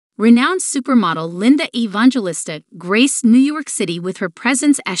Renowned supermodel Linda Evangelista graced New York City with her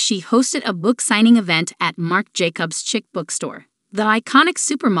presence as she hosted a book signing event at Marc Jacobs' Chic bookstore. The iconic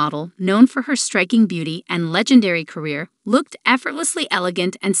supermodel, known for her striking beauty and legendary career, looked effortlessly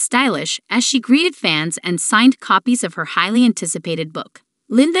elegant and stylish as she greeted fans and signed copies of her highly anticipated book.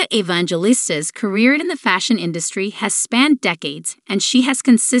 Linda Evangelista's career in the fashion industry has spanned decades, and she has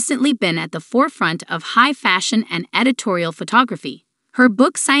consistently been at the forefront of high fashion and editorial photography. Her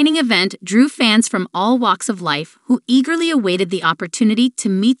book signing event drew fans from all walks of life who eagerly awaited the opportunity to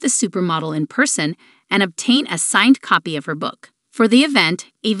meet the supermodel in person and obtain a signed copy of her book. For the event,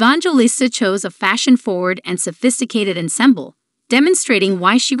 Evangelista chose a fashion-forward and sophisticated ensemble, demonstrating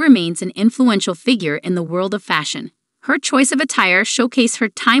why she remains an influential figure in the world of fashion. Her choice of attire showcased her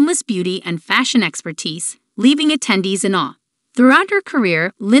timeless beauty and fashion expertise, leaving attendees in awe. Throughout her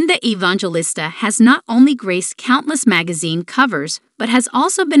career, Linda Evangelista has not only graced countless magazine covers, but has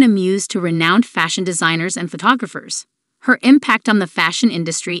also been a muse to renowned fashion designers and photographers. Her impact on the fashion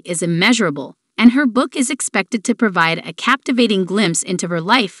industry is immeasurable, and her book is expected to provide a captivating glimpse into her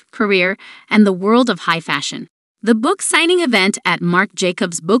life, career, and the world of high fashion. The book signing event at Marc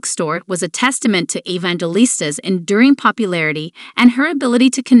Jacobs' bookstore was a testament to Evangelista's enduring popularity and her ability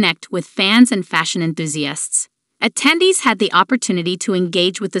to connect with fans and fashion enthusiasts. Attendees had the opportunity to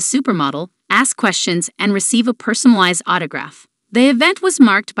engage with the supermodel, ask questions, and receive a personalized autograph. The event was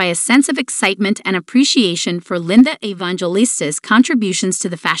marked by a sense of excitement and appreciation for Linda Evangelista's contributions to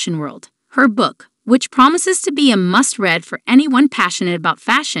the fashion world. Her book, which promises to be a must-read for anyone passionate about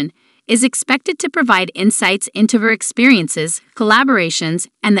fashion, is expected to provide insights into her experiences, collaborations,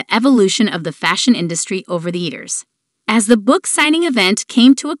 and the evolution of the fashion industry over the years. As the book signing event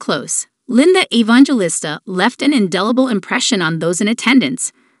came to a close, Linda Evangelista left an indelible impression on those in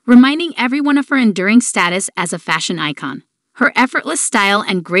attendance, reminding everyone of her enduring status as a fashion icon. Her effortless style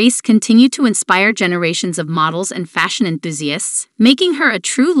and grace continue to inspire generations of models and fashion enthusiasts, making her a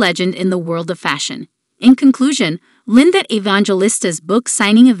true legend in the world of fashion. In conclusion, Linda Evangelista's book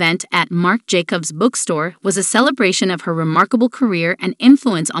signing event at Marc Jacobs' bookstore was a celebration of her remarkable career and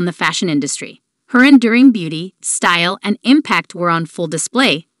influence on the fashion industry. Her enduring beauty, style, and impact were on full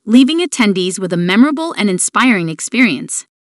display, leaving attendees with a memorable and inspiring experience.